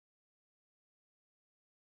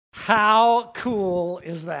How cool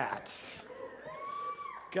is that?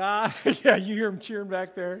 God, yeah, you hear them cheering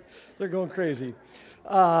back there? They're going crazy.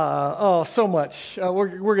 So much.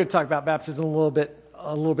 We're going to talk about baptism a little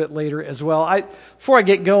bit later as well. Before I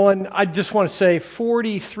get going, I just want to say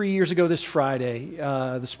 43 years ago this Friday,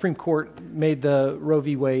 the Supreme Court made the Roe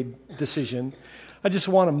v. Wade decision. I just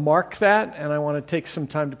want to mark that, and I want to take some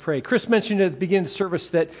time to pray. Chris mentioned at the beginning of the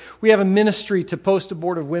service that we have a ministry to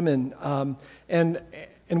post-abortive women,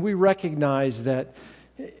 and we recognize that,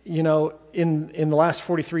 you know, in the last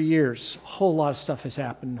 43 years, a whole lot of stuff has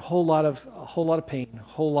happened, a whole lot of pain, a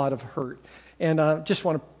whole lot of hurt. And I just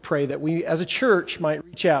want to pray that we, as a church, might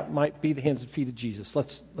reach out, might be the hands and feet of Jesus.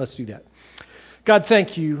 Let's do that. God,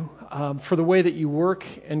 thank you for the way that you work.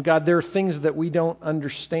 And God, there are things that we don't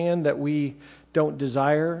understand, that we don't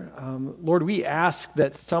desire. Lord, we ask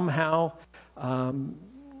that somehow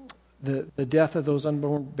the death of those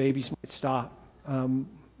unborn babies might stop.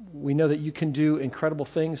 We know that you can do incredible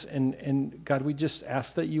things, and God, we just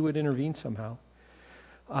ask that you would intervene somehow.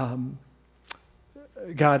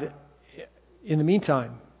 God, in the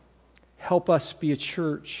meantime, help us be a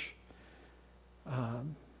church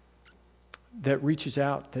that reaches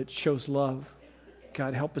out, that shows love.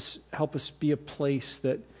 God, help us be a place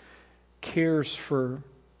that cares for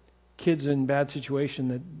kids in bad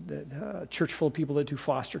situation, that church full of people that do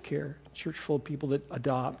foster care, church full of people that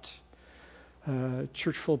adopt,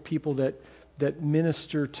 church full of people that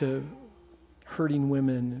minister to hurting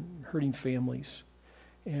women, hurting families.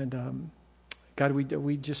 And God,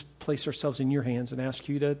 we just place ourselves in your hands and ask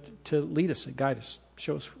you to lead us and guide us,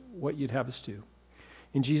 show us what you'd have us do.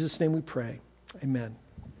 In Jesus' name we pray. Amen.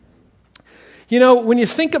 You know, when you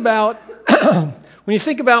think about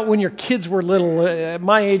when your kids were little, at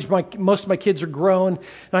my age, most of my kids are grown,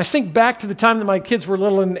 and I think back to the time that my kids were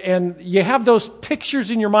little, and you have those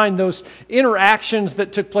pictures in your mind, those interactions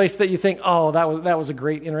that took place that you think, oh, that was a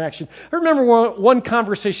great interaction. I remember one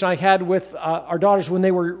conversation I had with our daughters when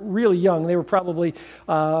they were really young. They were probably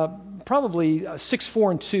 6,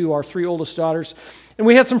 4, and 2, our 3 oldest daughters. And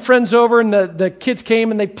we had some friends over, and the kids came,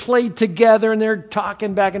 and they played together, and they're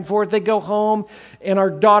talking back and forth. They go home, and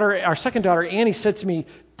our second daughter, Annie, said to me,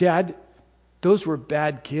 "Dad, those were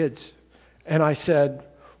bad kids." And I said,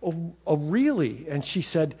 oh really? And she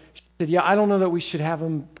said, yeah, I don't know that we should have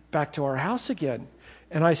them back to our house again.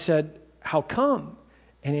 And I said, how come?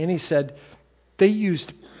 And Annie said, they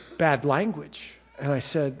used bad language. And I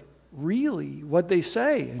said, really? What'd they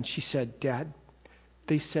say? And she said, Dad,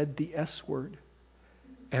 they said the S word.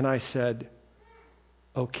 And I said,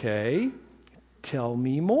 okay, tell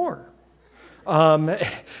me more. And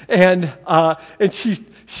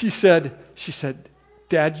she said,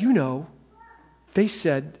 Dad, you know, they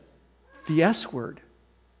said the S word.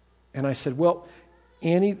 And I said, well,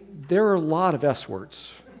 Annie, there are a lot of S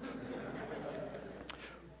words.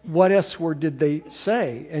 What S word did they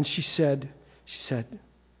say? And she said,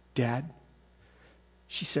 Dad,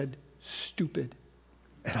 she said, stupid.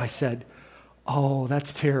 And I said, oh,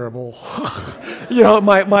 that's terrible. You know,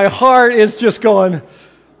 my heart is just going,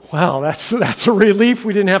 wow, that's a relief.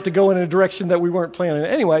 We didn't have to go in a direction that we weren't planning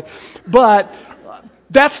anyway. But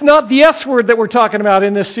that's not the S word that we're talking about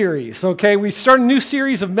in this series, okay? We start a new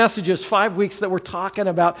series of messages, 5 weeks, that we're talking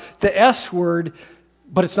about the S word,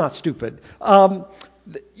 but it's not stupid.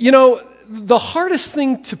 You know, the hardest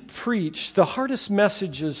thing to preach, the hardest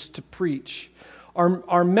messages to preach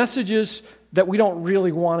are messages that we don't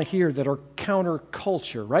really want to hear, that are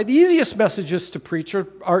counterculture, right? The easiest messages to preach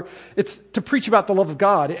it's to preach about the love of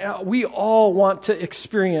God. We all want to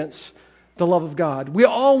experience the love of God. We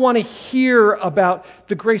all want to hear about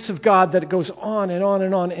the grace of God, that it goes on and on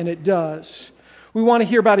and on, and it does. We want to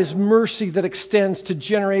hear about His mercy that extends to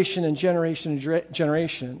generation and generation and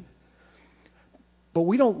generation. But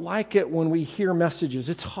we don't like it when we hear messages.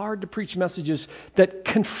 It's hard to preach messages that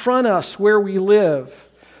confront us where we live,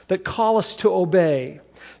 that call us to obey,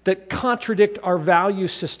 that contradict our value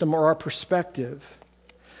system or our perspective.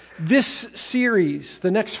 This series,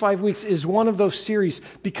 the next 5 weeks, is one of those series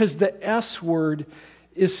because the S word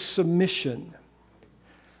is submission.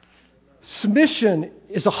 Submission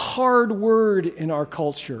is a hard word in our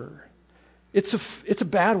culture. It's a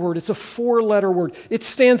bad word. It's a 4-letter word. It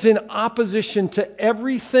stands in opposition to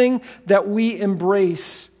everything that we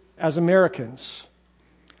embrace as Americans.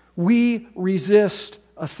 We resist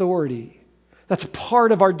authority. That's a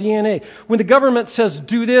part of our DNA. When the government says,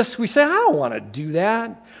 do this, we say, I don't want to do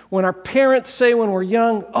that. When our parents say when we're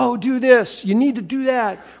young, oh, do this, you need to do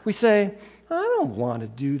that, we say, I don't want to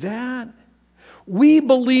do that. We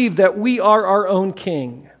believe that we are our own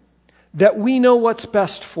king, that we know what's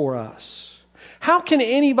best for us. How can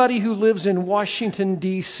anybody who lives in Washington,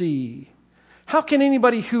 D.C., how can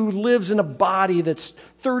anybody who lives in a body that's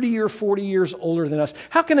 30 or 40 years older than us,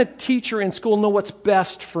 how can a teacher in school know what's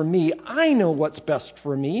best for me? I know what's best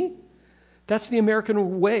for me. That's the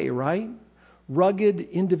American way, right? Rugged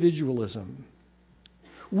individualism.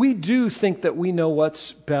 We do think that we know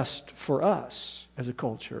what's best for us as a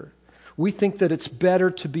culture. We think that it's better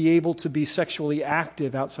to be able to be sexually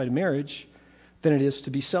active outside of marriage than it is to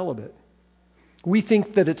be celibate. We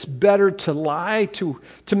think that it's better to lie to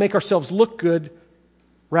make ourselves look good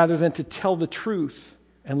rather than to tell the truth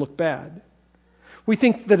and look bad. We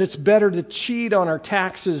think that it's better to cheat on our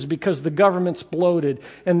taxes because the government's bloated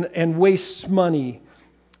and wastes money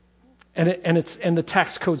and the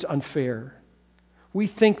tax code's unfair. We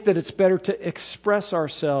think that it's better to express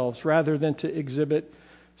ourselves rather than to exhibit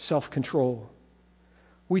self-control.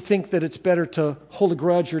 We think that it's better to hold a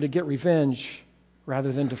grudge or to get revenge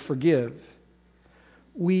rather than to forgive.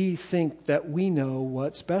 We think that we know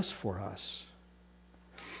what's best for us.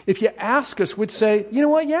 If you ask us, we'd say, you know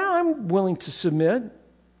what, yeah, I'm willing to submit,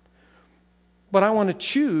 but I want to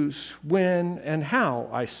choose when and how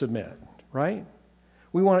I submit, right?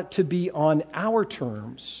 We want it to be on our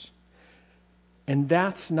terms, and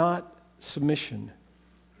that's not submission.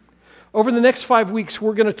 Over the next 5 weeks,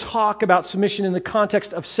 we're going to talk about submission in the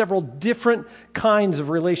context of several different kinds of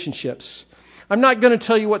relationships. I'm not going to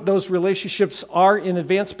tell you what those relationships are in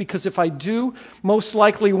advance, because if I do, most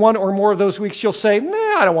likely one or more of those weeks you'll say,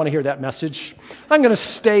 I don't want to hear that message. I'm going to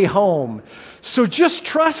stay home. So just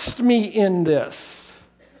trust me in this.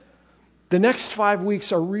 The next 5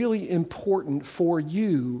 weeks are really important for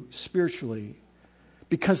you spiritually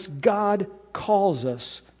because God calls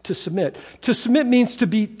us to submit. To submit means to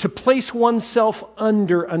place oneself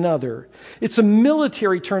under another. It's a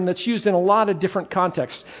military term that's used in a lot of different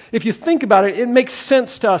contexts. If you think about it, it makes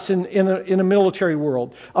sense to us in a military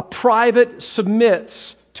world. A private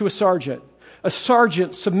submits to a sergeant. A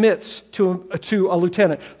sergeant submits to a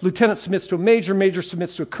lieutenant. Lieutenant submits to a major. Major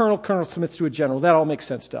submits to a colonel. Colonel submits to a general. That all makes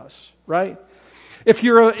sense to us, right? If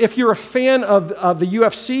you're a fan of the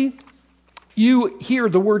UFC, you hear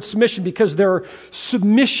the word submission because there are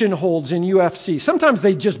submission holds in UFC. Sometimes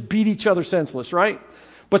they just beat each other senseless, right?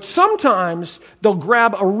 But sometimes they'll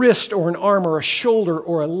grab a wrist or an arm or a shoulder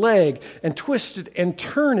or a leg and twist it and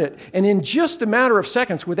turn it. And in just a matter of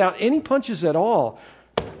seconds, without any punches at all,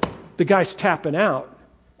 the guy's tapping out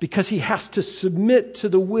because he has to submit to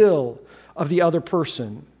the will of the other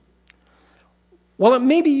person. While it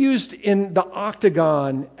may be used in the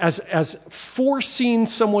octagon as forcing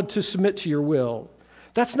someone to submit to your will,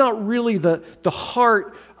 that's not really the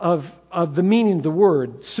heart of the meaning of the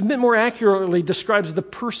word. Submit more accurately describes the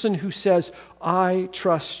person who says, I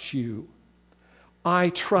trust you. I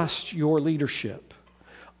trust your leadership.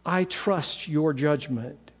 I trust your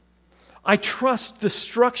judgment. I trust the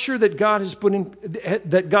structure that God has put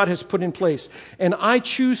in place, and I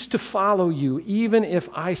choose to follow you even if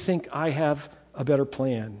I think I have a better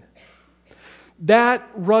plan. That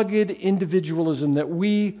rugged individualism that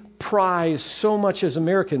we prize so much as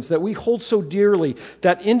Americans, that we hold so dearly,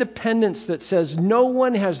 that independence that says no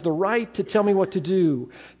one has the right to tell me what to do,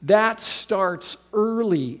 that starts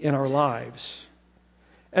early in our lives.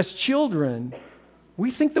 As children, we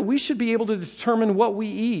think that we should be able to determine what we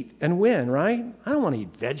eat and when, right? I don't want to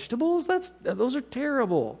eat vegetables. Those are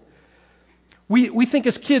terrible. We think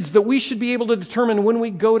as kids that we should be able to determine when we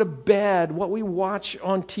go to bed, what we watch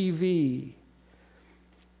on TV.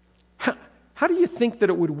 How do you think that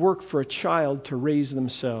it would work for a child to raise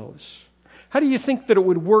themselves? How do you think that it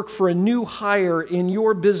would work for a new hire in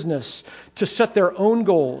your business to set their own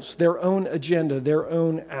goals, their own agenda, their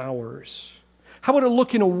own hours? How would it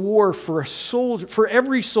look in a war for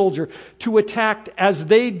every soldier to attack as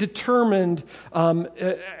they determined,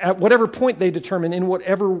 at whatever point they determined, in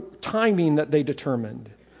whatever timing that they determined?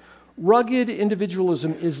 Rugged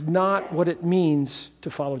individualism is not what it means to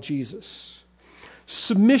follow Jesus.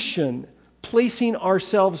 Submission, placing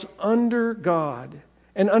ourselves under God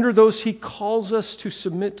and under those He calls us to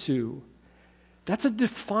submit to, that's a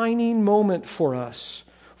defining moment for us,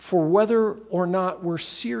 for whether or not we're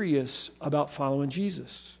serious about following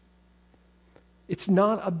Jesus. It's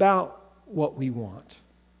not about what we want.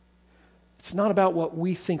 It's not about what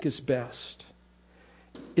we think is best.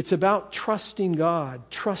 It's about trusting God,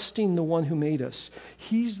 trusting the one who made us.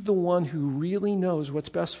 He's the one who really knows what's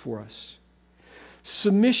best for us.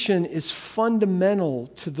 Submission is fundamental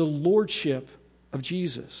to the lordship of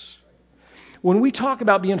Jesus. When we talk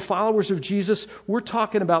about being followers of Jesus, we're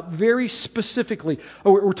talking very specifically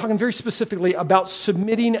about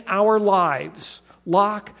submitting our lives,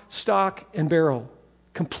 lock, stock, and barrel,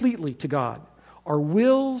 completely to God. our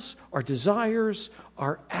wills, our desires,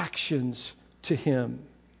 our actions to Him.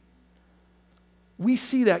 We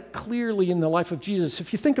see that clearly in the life of Jesus.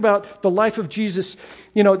 If you think about the life of Jesus,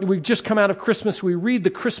 we've just come out of Christmas. We read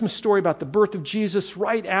the Christmas story about the birth of Jesus.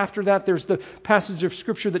 Right after that, there's the passage of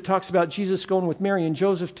Scripture that talks about Jesus going with Mary and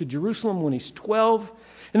Joseph to Jerusalem when he's 12.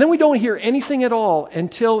 And then we don't hear anything at all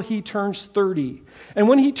until he turns 30. And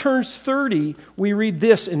when he turns 30, we read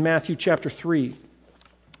this in Matthew chapter 3.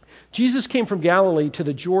 Jesus came from Galilee to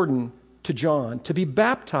the Jordan to John to be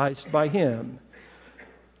baptized by him.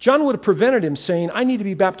 John would have prevented him, saying, I need to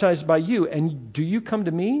be baptized by you, and do you come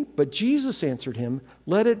to me? But Jesus answered him,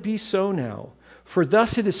 let it be so now, for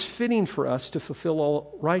thus it is fitting for us to fulfill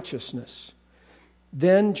all righteousness.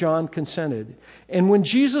 Then John consented. And when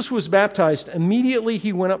Jesus was baptized, immediately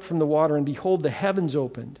he went up from the water, and behold, the heavens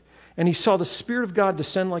opened. And he saw the Spirit of God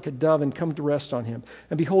descend like a dove and come to rest on him.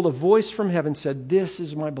 And behold, a voice from heaven said, this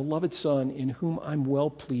is my beloved Son, in whom I'm well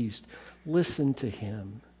pleased. Listen to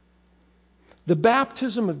him. The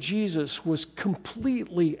baptism of Jesus was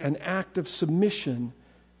completely an act of submission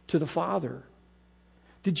to the Father.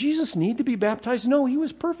 Did Jesus need to be baptized? No, he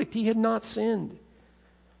was perfect. He had not sinned.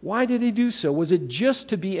 Why did he do so? Was it just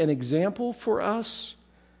to be an example for us?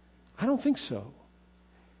 I don't think so.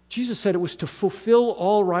 Jesus said it was to fulfill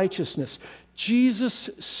all righteousness.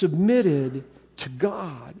 Jesus submitted to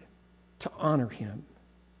God to honor him.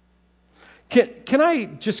 Can I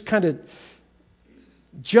just kind of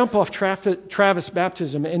jump off Travis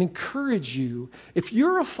baptism and encourage you, if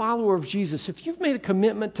you're a follower of Jesus, if you've made a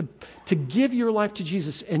commitment to give your life to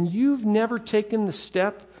Jesus and you've never taken the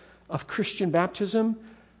step of Christian baptism,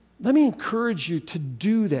 let me encourage you to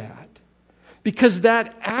do that. Because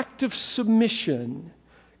that act of submission,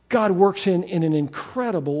 God works in an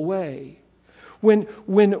incredible way. When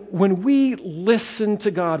we listen to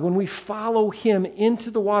God, when we follow Him into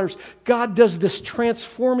the waters, God does this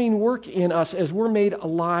transforming work in us as we're made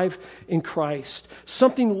alive in Christ.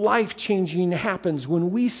 Something life-changing happens when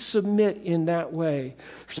we submit in that way.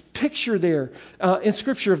 There's a picture there in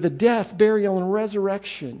Scripture of the death, burial, and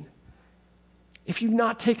resurrection. If you've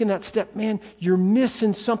not taken that step, man, you're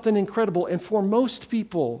missing something incredible. And for most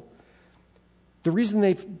people, the reason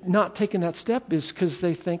they've not taken that step is because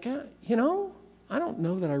they think, I don't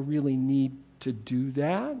know that I really need to do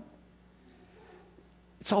that.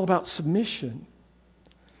 It's all about submission.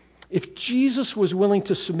 If Jesus was willing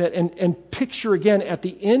to submit, and picture again at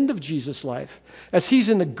the end of Jesus' life, as he's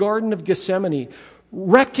in the Garden of Gethsemane,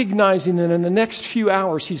 recognizing that in the next few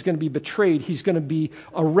hours he's going to be betrayed, he's going to be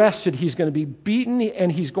arrested, he's going to be beaten,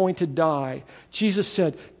 and he's going to die. Jesus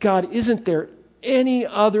said, God, isn't there any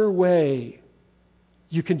other way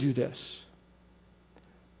you can do this?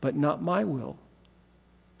 But not my will,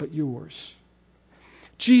 but yours.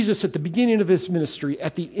 Jesus, at the beginning of his ministry,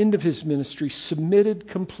 at the end of his ministry, submitted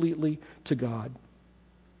completely to God.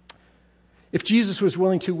 If Jesus was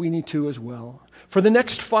willing to, we need to as well. For the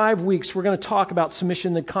next 5 weeks, we're going to talk about submission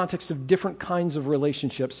in the context of different kinds of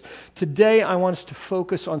relationships. Today, I want us to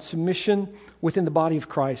focus on submission within the body of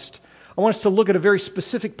Christ. I want us to look at a very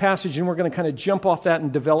specific passage, and we're going to kind of jump off that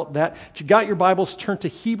and develop that. If you got your Bibles, turn to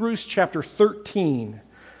Hebrews chapter 13,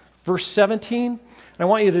 verse 17. And I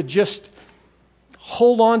want you to just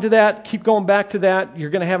hold on to that, keep going back to that. You're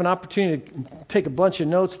going to have an opportunity to take a bunch of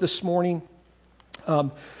notes this morning.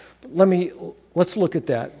 Let's look at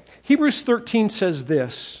that. Hebrews 13 says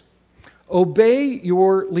this, obey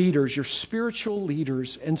your leaders, your spiritual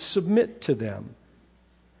leaders, and submit to them.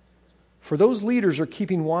 For those leaders are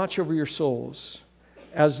keeping watch over your souls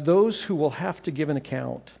as those who will have to give an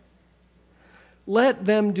account. Let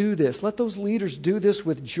them do this. Let those leaders do this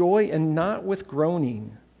with joy and not with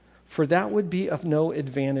groaning, for that would be of no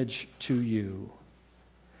advantage to you.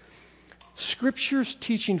 Scripture's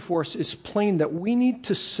teaching for us is plain that we need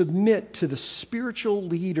to submit to the spiritual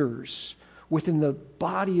leaders within the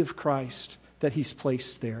body of Christ that He's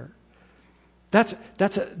placed there. That's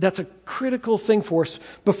a critical thing for us.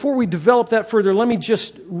 Before we develop that further, let me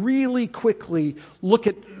just really quickly look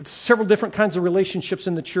at several different kinds of relationships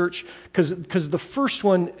in the church, because the first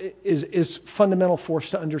one is fundamental for us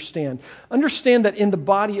to understand. Understand that in the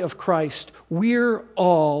body of Christ, we're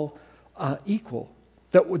all equal.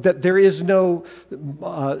 That there is no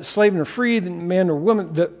slave nor free, man or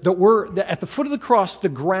woman. That we're at the foot of the cross, the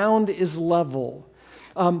ground is level.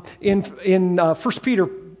 In 1 Peter,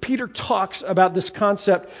 Peter talks about this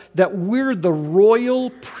concept that we're the royal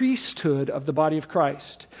priesthood of the body of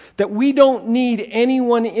Christ. That we don't need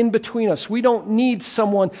anyone in between us. We don't need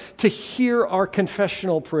someone to hear our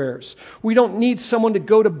confessional prayers. We don't need someone to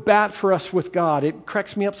go to bat for us with God. It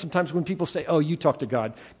cracks me up sometimes when people say, oh, you talk to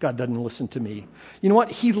God. God doesn't listen to me. You know what?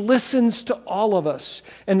 He listens to all of us.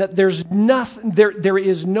 And that there's nothing, there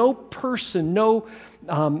is no person, no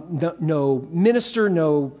minister,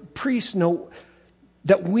 no priest,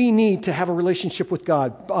 that we need to have a relationship with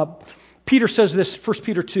God. Peter says this, 1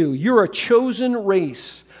 Peter 2, you're a chosen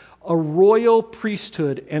race, a royal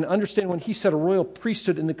priesthood. And understand, when he said a royal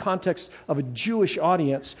priesthood in the context of a Jewish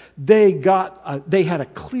audience, they had a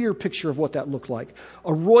clear picture of what that looked like.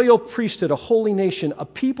 A royal priesthood, a holy nation, a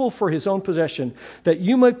people for his own possession, that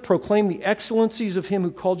you might proclaim the excellencies of him who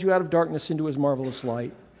called you out of darkness into his marvelous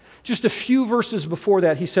light. Just a few verses before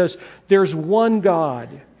that, he says, there's one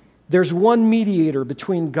God. There's one mediator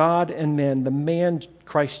between God and men, the man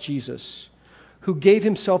Christ Jesus, who gave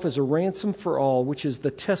himself as a ransom for all, which is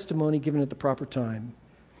the testimony given at the proper time.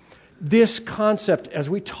 This concept, as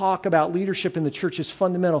we talk about leadership in the church, is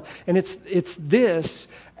fundamental. And it's this,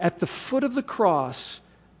 at the foot of the cross,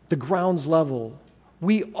 the grounds level.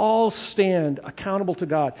 We all stand accountable to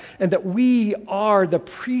God, and that we are the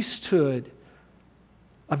priesthood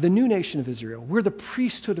of the new nation of Israel. We're the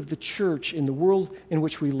priesthood of the church in the world in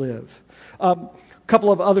which we live. A couple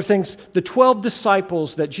of other things. The 12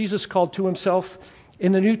 disciples that Jesus called to himself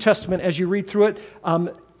in the New Testament, as you read through it,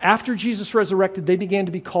 after Jesus resurrected, they began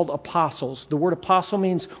to be called apostles. The word apostle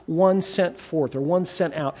means one sent forth or one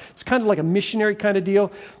sent out. It's kind of like a missionary kind of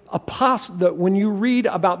deal. When you read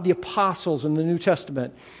about the apostles in the New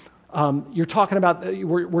Testament, we're talking about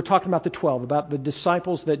the 12, about the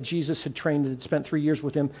disciples that Jesus had trained and had spent 3 years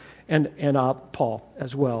with him, and Paul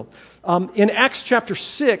as well. In Acts chapter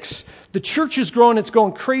 6, the church is growing, it's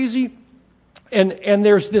going crazy, and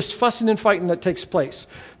there's this fussing and fighting that takes place.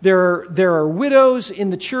 There are widows in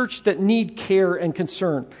the church that need care and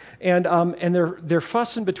concern, and they're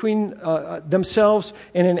fussing between themselves.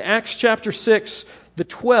 And in Acts chapter 6, the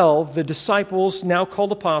 12, the disciples, now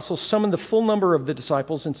called apostles, summoned the full number of the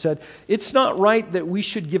disciples and said, it's not right that we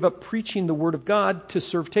should give up preaching the word of God to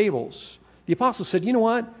serve tables. The apostles said, you know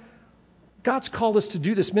what? God's called us to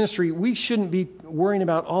do this ministry. We shouldn't be worrying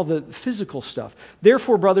about all the physical stuff.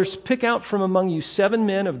 Therefore, brothers, pick out from among you 7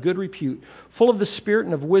 men of good repute, full of the Spirit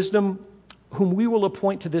and of wisdom, whom we will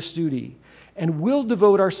appoint to this duty. And we'll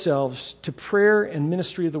devote ourselves to prayer and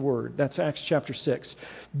ministry of the word. That's Acts chapter 6.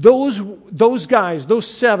 Those guys, those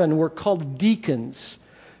 7, were called deacons.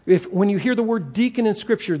 When you hear the word deacon in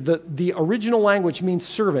Scripture, the original language means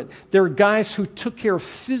servant. They're guys who took care of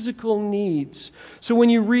physical needs. So when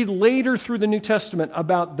you read later through the New Testament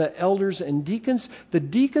about the elders and deacons, the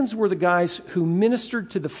deacons were the guys who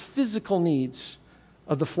ministered to the physical needs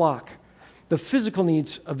of the flock, the physical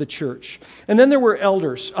needs of the church. And then there were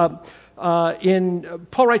elders.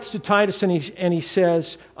 Paul writes to Titus and he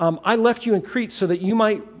says, I left you in Crete so that you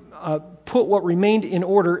might put what remained in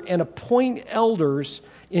order and appoint elders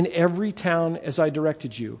in every town as I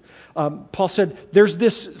directed you. Paul said, there's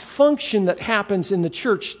this function that happens in the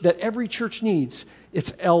church that every church needs.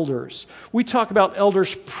 It's elders. We talk about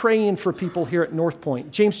elders praying for people here at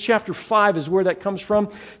Northpointe. James chapter 5 is where that comes from.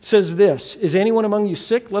 It says this, is anyone among you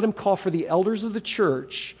sick? Let him call for the elders of the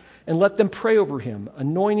church and let them pray over him,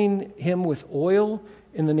 anointing him with oil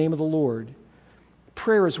in the name of the Lord.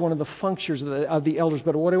 Prayer is one of the functions of the elders,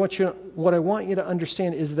 but what I want you to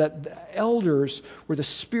understand is that the elders were the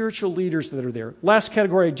spiritual leaders that are there. Last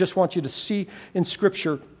category I just want you to see in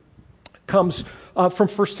Scripture comes from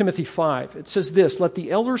 1 Timothy 5. It says this, let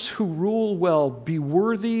the elders who rule well be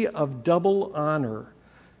worthy of double honor,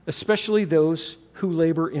 especially those who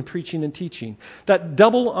labor in preaching and teaching. That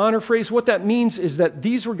double honor phrase, what that means is that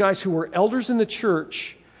these were guys who were elders in the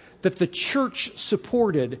church that the church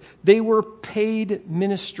supported. They were paid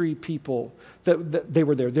ministry people that they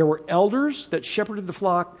were there. There were elders that shepherded the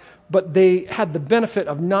flock, but they had the benefit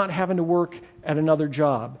of not having to work at another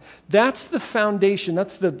job. That's the foundation,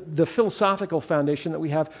 that's the philosophical foundation that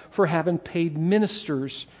we have for having paid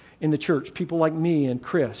ministers in the church, people like me and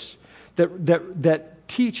Chris, that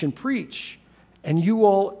teach and preach. And you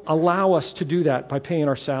all allow us to do that by paying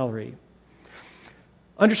our salary.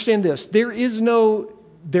 Understand this, there is no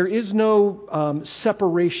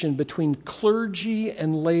separation between clergy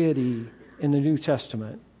and laity in the New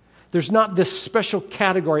Testament. There's not this special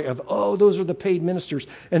category of, oh, those are the paid ministers,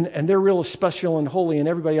 and they're real special and holy, and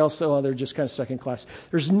everybody else, oh, they're just kind of second class.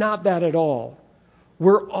 There's not that at all.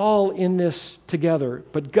 We're all in this together,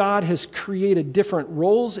 but God has created different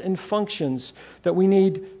roles and functions that we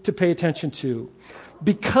need to pay attention to.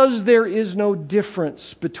 because there is no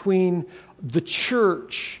difference between the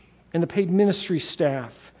church and the paid ministry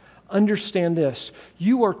staff, understand this: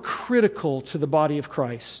 you are critical to the body of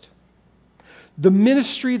Christ. The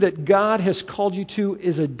ministry that God has called you to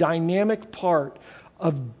is a dynamic part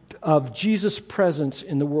of Jesus' presence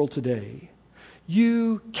in the world today.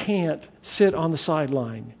 You can't sit on the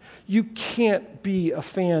sideline. You can't be a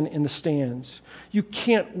fan in the stands. You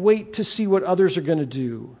can't wait to see what others are going to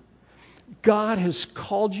do. God has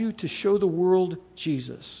called you to show the world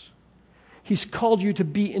Jesus. He's called you to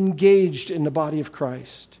be engaged in the body of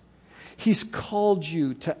Christ. He's called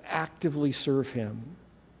you to actively serve Him.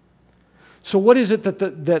 So what is it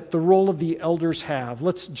that the role of the elders have?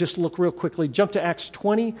 Let's just look real quickly. Jump to Acts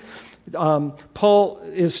 20. Paul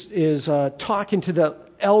is talking to the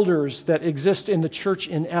elders that exist in the church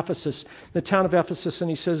in Ephesus, the town of Ephesus, and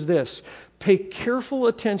he says this: "Pay careful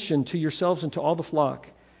attention to yourselves and to all the flock,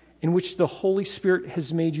 in which the Holy Spirit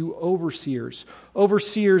has made you overseers."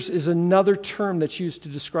 Overseers is another term that's used to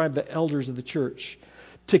describe the elders of the church.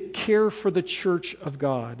 To care for the church of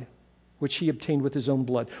God, which He obtained with His own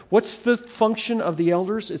blood. What's the function of the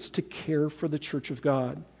elders? It's to care for the church of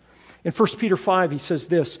God. In 1 Peter 5, he says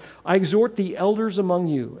this: "I exhort the elders among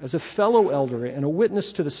you, as a fellow elder and a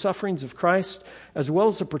witness to the sufferings of Christ, as well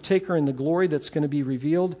as a partaker in the glory that's going to be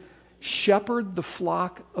revealed. Shepherd the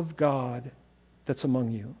flock of God that's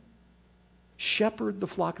among you." Shepherd the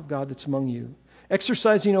flock of God that's among you.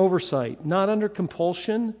 Exercising oversight, not under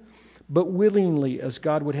compulsion, but willingly as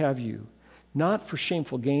God would have you. Not for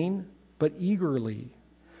shameful gain, but eagerly.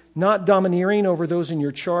 Not domineering over those in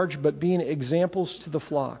your charge, but being examples to the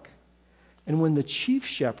flock. And when the chief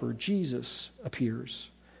shepherd, Jesus, appears,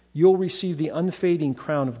 you'll receive the unfading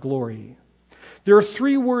crown of glory. There are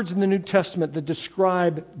 3 words in the New Testament that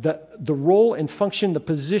describe the role and function, the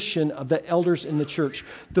position of the elders in the church.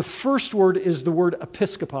 The first word is the word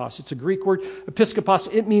episkopos. It's a Greek word.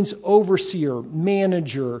 Episkopos, it means overseer,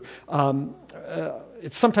 manager.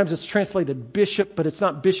 Sometimes it's translated bishop, but it's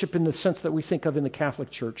not bishop in the sense that we think of in the Catholic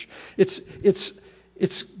Church.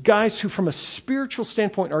 It's guys who, from a spiritual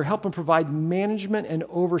standpoint, are helping provide management and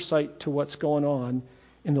oversight to what's going on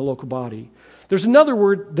in the local body. There's another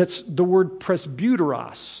word that's the word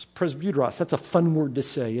presbyteros. Presbyteros, that's a fun word to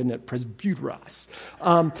say, isn't it? Presbyteros.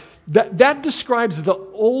 That describes the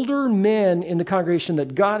older men in the congregation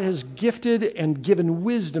that God has gifted and given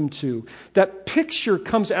wisdom to. That picture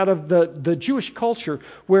comes out of the Jewish culture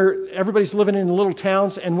where everybody's living in little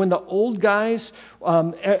towns, and when the old guys,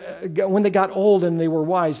 when they got old and they were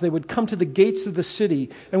wise, they would come to the gates of the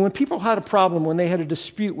city. And when people had a problem, when they had a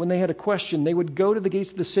dispute, when they had a question, they would go to the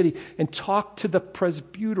gates of the city and talk to the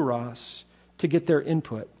presbyteros to get their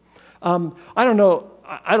input. I don't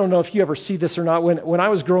know if you ever see this or not. When I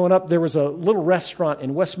was growing up, there was a little restaurant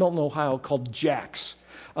in West Milton, Ohio called Jack's.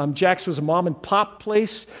 Jack's was a mom and pop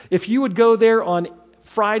place. If you would go there on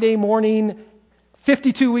Friday morning,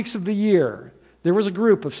 52 weeks of the year, there was a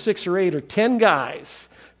group of 6 or 8 or 10 guys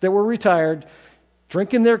that were retired,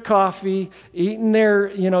 drinking their coffee, eating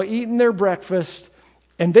their breakfast,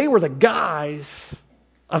 and they were the guys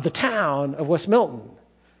of the town of West Milton.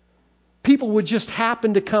 People would just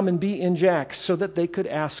happen to come and be in Jack's so that they could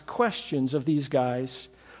ask questions of these guys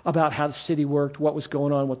about how the city worked, what was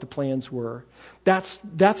going on, what the plans were. That's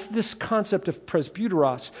this concept of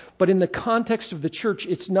presbyteros. But in the context of the church,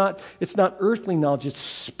 it's not earthly knowledge, it's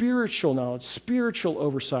spiritual knowledge, spiritual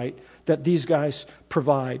oversight that these guys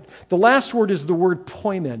provide. The last word is the word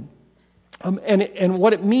poimen. And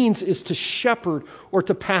what it means is to shepherd or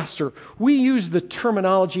to pastor. We use the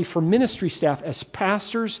terminology for ministry staff as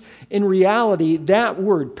pastors. In reality, that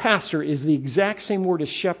word, pastor, is the exact same word as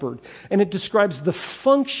shepherd. And it describes the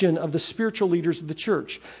function of the spiritual leaders of the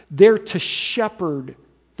church. They're to shepherd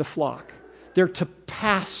the flock. They're to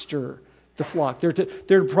pastor the flock. They're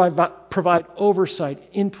to provide oversight,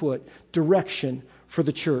 input, direction for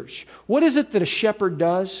the church. What is it that a shepherd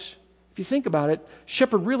does? If you think about it,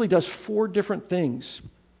 shepherd really does 4 different things.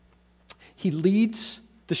 He leads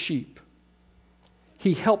the sheep.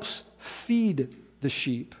 He helps feed the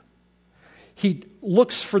sheep. He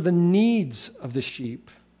looks for the needs of the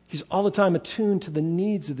sheep. He's all the time attuned to the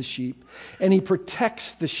needs of the sheep. And he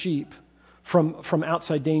protects the sheep from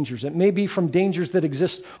outside dangers. It may be from dangers that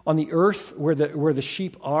exist on the earth where the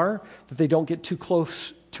sheep are, that they don't get too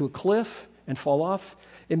close to a cliff and fall off.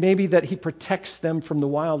 It may be that he protects them from the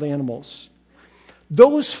wild animals.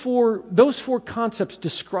 Those four concepts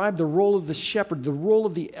describe the role of the shepherd, the role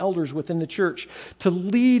of the elders within the church, to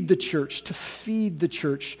lead the church, to feed the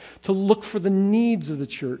church, to look for the needs of the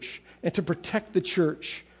church, and to protect the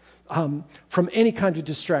church. from any kind of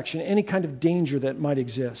distraction, any kind of danger that might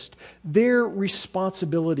exist. Their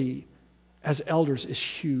responsibility as elders is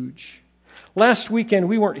huge. Last weekend,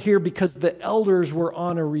 we weren't here because the elders were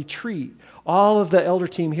on a retreat. All of the elder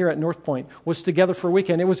team here at Northpointe was together for a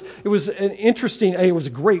weekend. It was a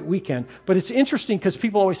great weekend, but it's interesting because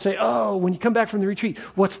people always say, oh, when you come back from the retreat,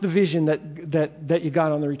 what's the vision that you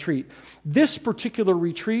got on the retreat? This particular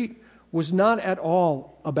retreat was not at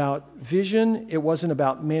all about vision. It wasn't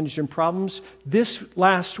about managing problems. This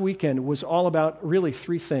last weekend was all about really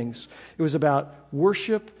three things. It was about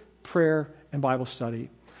worship, prayer, and Bible study.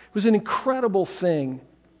 It was an incredible thing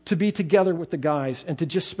to be together with the guys and to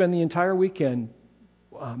just spend the entire weekend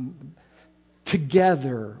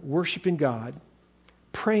together, worshiping God,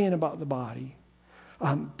 praying about the body,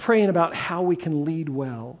 praying about how we can lead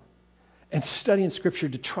well, and studying Scripture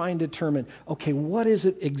to try and determine, okay, what is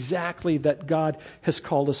it exactly that God has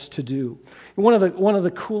called us to do? And one of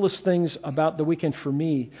the coolest things about the weekend for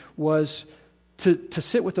me was to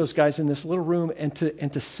sit with those guys in this little room and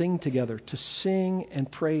to sing together, to sing and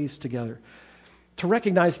praise together, to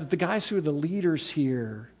recognize that the guys who are the leaders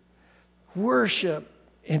here worship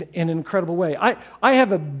in an incredible way. I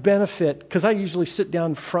have a benefit because I usually sit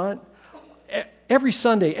down front. Every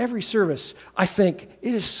Sunday, every service, I think,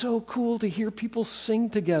 it is so cool to hear people sing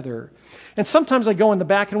together. And sometimes I go in the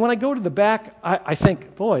back, and when I go to the back, I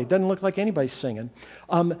think, boy, it doesn't look like anybody's singing.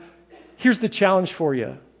 Here's the challenge for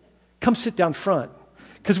you. Come sit down front.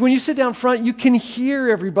 Because when you sit down front, you can hear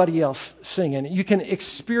everybody else singing. You can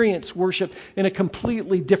experience worship in a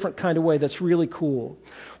completely different kind of way that's really cool.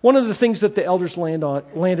 One of the things that the elders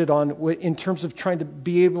landed on in terms of trying to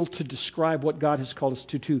be able to describe what God has called us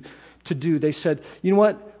to do, they said, you know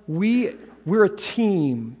what? We're a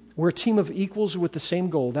team. We're a team of equals with the same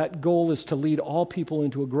goal. That goal is to lead all people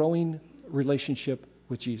into a growing relationship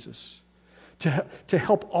with Jesus. To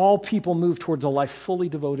help all people move towards a life fully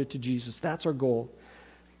devoted to Jesus. That's our goal.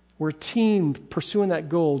 We're a team pursuing that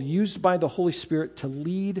goal, used by the Holy Spirit to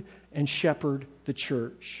lead and shepherd the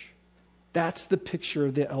church. That's the picture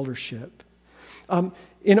of the eldership.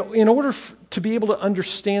 In order to be able to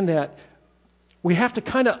understand that, we have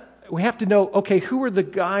to know, okay, who are the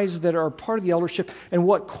guys that are part of the eldership and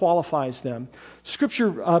what qualifies them?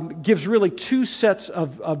 Scripture gives really two sets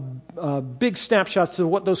of big snapshots of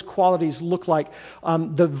what those qualities look like.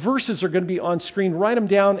 The verses are going to be on screen. Write them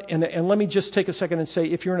down, and let me just take a second and say,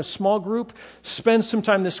 if you're in a small group, spend some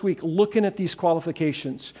time this week looking at these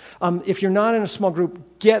qualifications. If you're not in a small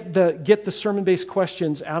group, get the sermon-based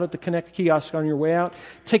questions out at the Connect kiosk on your way out.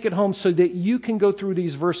 Take it home so that you can go through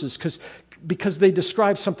these verses, because they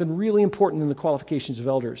describe something really important in the qualifications of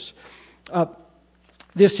elders.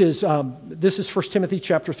 This is 1 Timothy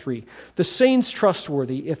chapter 3. The saying's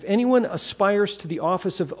trustworthy. If anyone aspires to the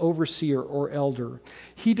office of overseer or elder,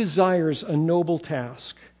 he desires a noble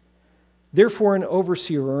task. Therefore, an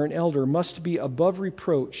overseer or an elder must be above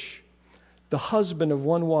reproach, the husband of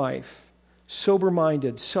one wife,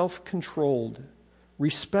 sober-minded, self-controlled,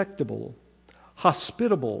 respectable,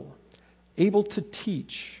 hospitable, able to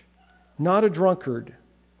teach, not a drunkard,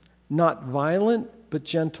 not violent but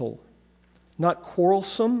gentle, not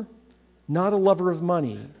quarrelsome, not a lover of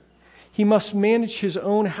money. He must manage his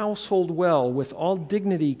own household well, with all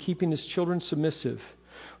dignity, keeping his children submissive.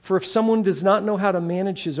 For if someone does not know how to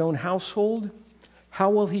manage his own household,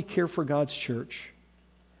 how will he care for God's church?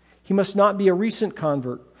 He must not be a recent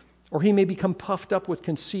convert, or he may become puffed up with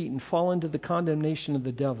conceit and fall into the condemnation of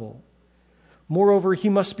the devil. Moreover, he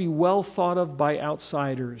must be well thought of by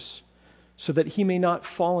outsiders, so that he may not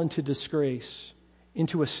fall into disgrace,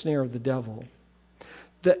 into a snare of the devil.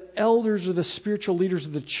 The elders are the spiritual leaders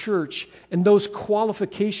of the church, and those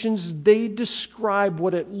qualifications, they describe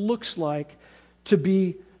what it looks like to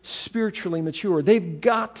be spiritually mature. They've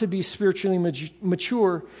got to be spiritually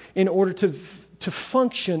mature in order to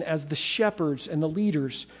function as the shepherds and the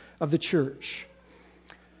leaders of the church.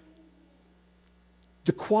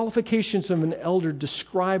 The qualifications of an elder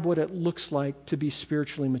describe what it looks like to be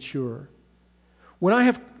spiritually mature. When I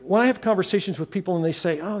have conversations with people and they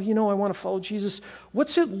say, oh, I want to follow Jesus,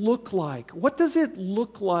 what's it look like? What does it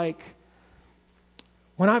look like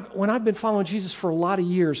when I've been following Jesus for a lot of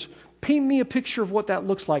years? Paint me a picture of what that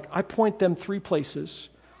looks like. I point them three places.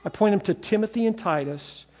 I point them to Timothy and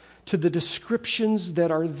Titus, to the descriptions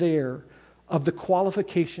that are there of the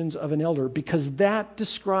qualifications of an elder, because that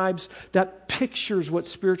pictures what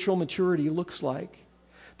spiritual maturity looks like.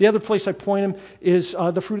 The other place I point them is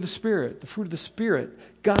the fruit of the Spirit. The fruit of the Spirit.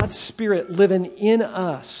 God's Spirit living in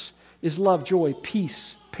us is love, joy,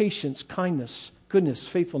 peace, patience, kindness, goodness,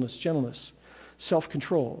 faithfulness, gentleness,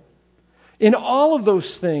 self-control. In all of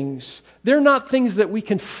those things, they're not things that we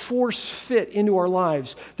can force fit into our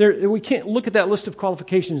lives. We can't look at that list of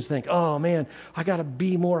qualifications and think, oh man, I got to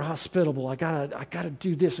be more hospitable. I got to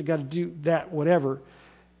do this. I got to do that, whatever.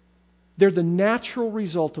 They're the natural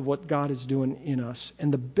result of what God is doing in us.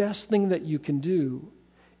 And the best thing that you can do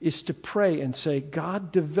is to pray and say,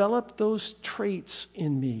 God, develop those traits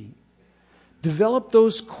in me. Develop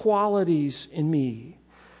those qualities in me.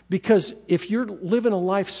 Because if you're living a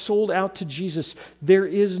life sold out to Jesus, there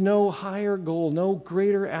is no higher goal, no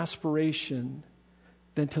greater aspiration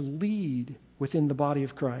than to lead within the body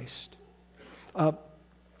of Christ. Let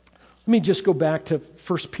me just go back to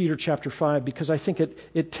 1 Peter chapter 5, because I think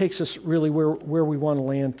it takes us really where we want to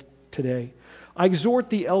land today. I exhort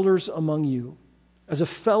the elders among you, as a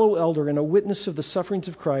fellow elder and a witness of the sufferings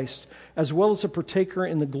of Christ, as well as a partaker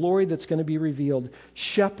in the glory that's going to be revealed,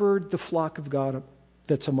 shepherd the flock of God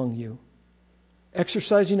that's among you,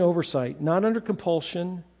 exercising oversight, not under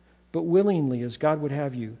compulsion, but willingly as God would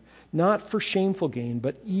have you, not for shameful gain,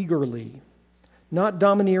 but eagerly, not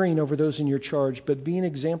domineering over those in your charge, but being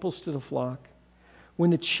examples to the flock. When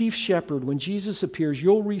the chief shepherd, when Jesus appears,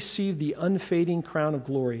 you'll receive the unfading crown of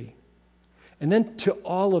glory. And then to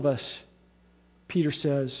all of us, Peter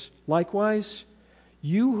says, likewise,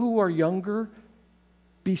 you who are younger,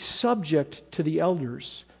 be subject to the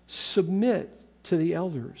elders, submit to the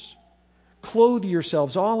elders. Clothe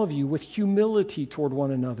yourselves, all of you, with humility toward one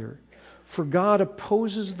another. For God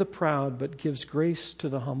opposes the proud, but gives grace to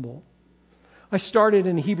the humble. I started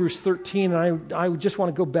in Hebrews 13, and I just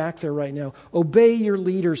want to go back there right now. Obey your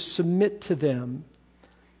leaders, submit to them,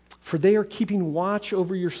 for they are keeping watch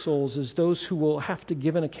over your souls as those who will have to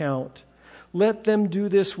give an account. Let them do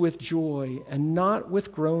this with joy and not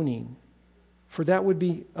with groaning, for that would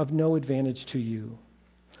be of no advantage to you.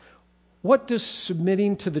 What does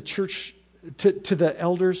submitting to the church, to the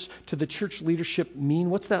elders, to the church leadership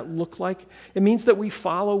mean? What's that look like? It means that we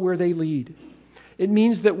follow where they lead. It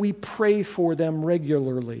means that we pray for them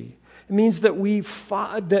regularly. It means that we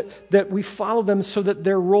follow them so that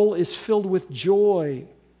their role is filled with joy.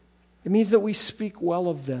 It means that we speak well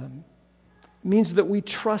of them. It means that we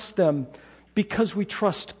trust them because we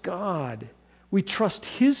trust God. We trust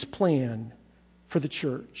His plan for the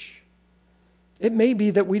church. It may be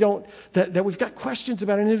that that we've got questions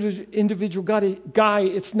about an individual guy.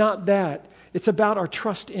 It's not that. It's about our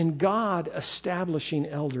trust in God establishing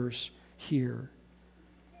elders here.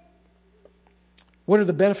 What are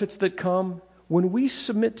the benefits that come? When we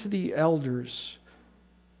submit to the elders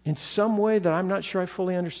in some way that I'm not sure I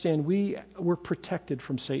fully understand, we're protected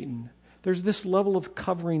from Satan. There's this level of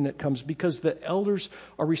covering that comes because the elders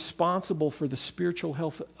are responsible for the spiritual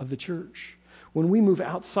health of the church. When we move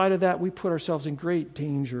outside of that, we put ourselves in great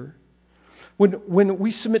danger. When we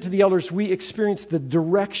submit to the elders, we experience the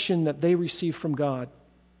direction that they receive from God.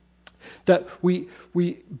 That we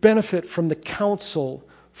benefit from the counsel,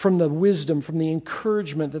 from the wisdom, from the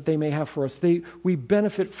encouragement that they may have for us. We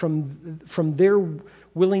benefit from their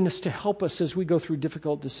willingness to help us as we go through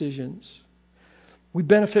difficult decisions. We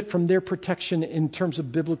benefit from their protection in terms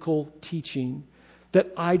of biblical teaching. That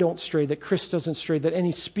I don't stray, that Chris doesn't stray, that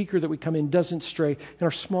any speaker that we come in doesn't stray, in our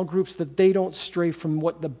small groups, that they don't stray from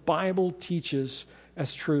what the Bible teaches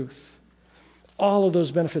as truth. All of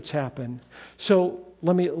those benefits happen. So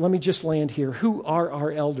let me just land here. Who are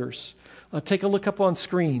our elders? Take a look up on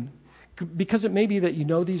screen, because it may be that you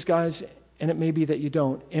know these guys, and it may be that you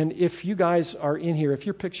don't. And if you guys are in here, if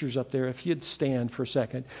your picture's up there, if you'd stand for a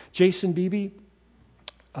second. Jason Beebe.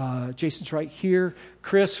 Jason's right here.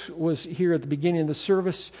 Chris was here at the beginning of the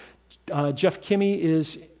service. Jeff Kimmey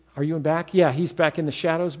are you in back? Yeah, he's back in the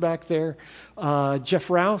shadows back there. Jeff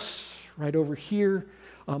Rouse, right over here.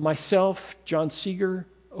 Myself, John Seeger,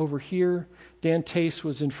 over here. Dan Tace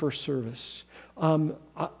was in first service.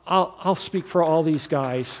 I'll speak for all these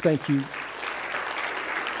guys. Thank you.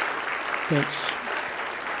 Thanks.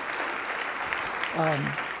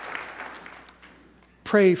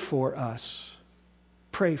 Pray for us.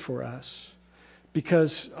 Pray for us,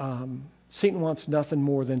 because Satan wants nothing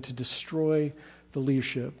more than to destroy the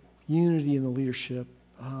leadership, unity in the leadership.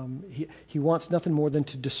 He wants nothing more than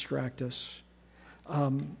to distract us.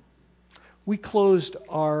 We closed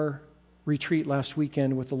our retreat last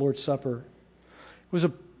weekend with the Lord's Supper. It was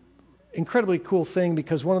an incredibly cool thing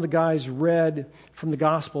because one of the guys read from the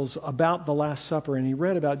Gospels about the Last Supper, and he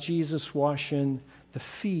read about Jesus washing the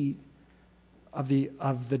feet of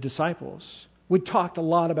the disciples. We talked a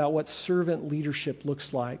lot about what servant leadership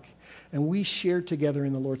looks like, and we shared together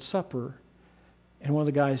in the Lord's Supper, and one of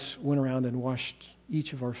the guys went around and washed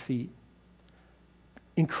each of our feet.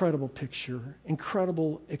 Incredible picture,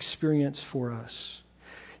 incredible experience for us.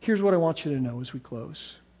 Here's what I want you to know as we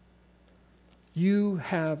close. You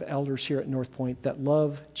have elders here at Northpointe that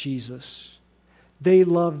love Jesus. They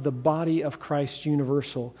love the body of Christ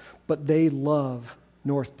universal, but they love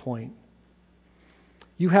Northpointe.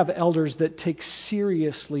 You have elders that take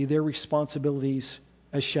seriously their responsibilities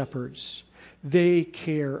as shepherds. They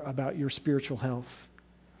care about your spiritual health.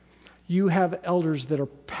 You have elders that are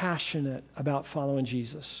passionate about following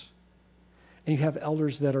Jesus. And you have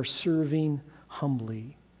elders that are serving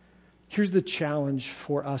humbly. Here's the challenge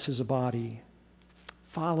for us as a body.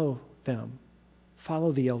 Follow them.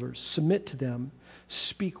 Follow the elders. Submit to them.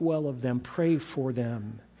 Speak well of them. Pray for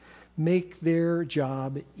them. Make their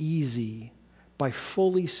job easy by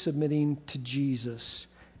fully submitting to Jesus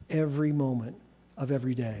every moment of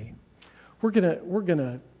every day. We're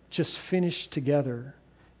gonna just finish together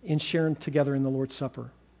in sharing together in the Lord's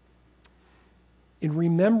Supper. In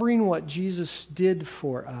remembering what Jesus did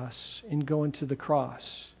for us in going to the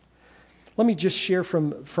cross. Let me just share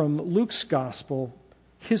from Luke's gospel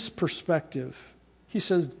his perspective. He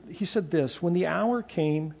said this, when the hour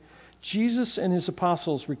came, Jesus and his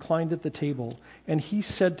apostles reclined at the table, and he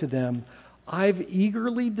said to them, I've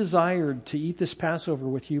eagerly desired to eat this Passover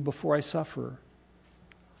with you before I suffer.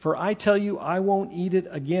 For I tell you, I won't eat it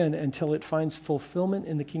again until it finds fulfillment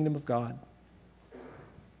in the kingdom of God.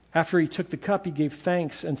 After he took the cup, he gave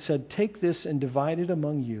thanks and said, take this and divide it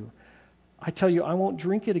among you. I tell you, I won't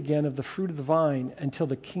drink it again of the fruit of the vine until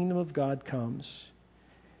the kingdom of God comes.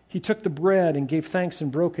 He took the bread and gave thanks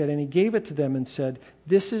and broke it, and he gave it to them and said,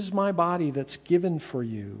 this is my body that's given for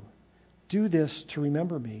you. Do this to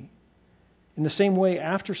remember me. In the same way,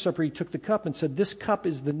 after supper, he took the cup and said, this cup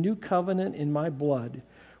is the new covenant in my blood,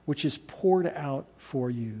 which is poured out for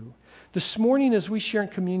you. This morning, as we share in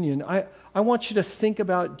communion, I want you to think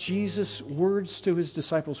about Jesus' words to his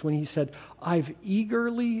disciples when he said, I've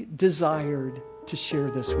eagerly desired to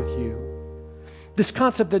share this with you. This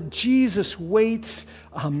concept that Jesus waits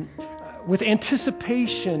with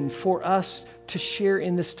anticipation for us to share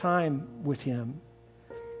in this time with him.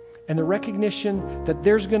 And the recognition that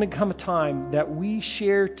there's going to come a time that we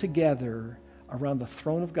share together around the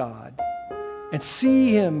throne of God and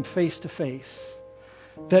see him face to face.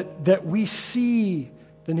 That we see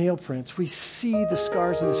the nail prints. We see the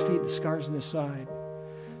scars in his feet, the scars in his side.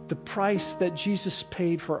 The price that Jesus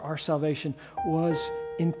paid for our salvation was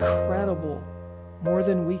incredible, more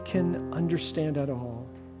than we can understand at all.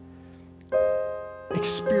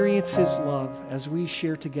 Experience his love as we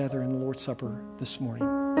share together in the Lord's Supper this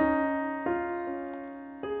morning.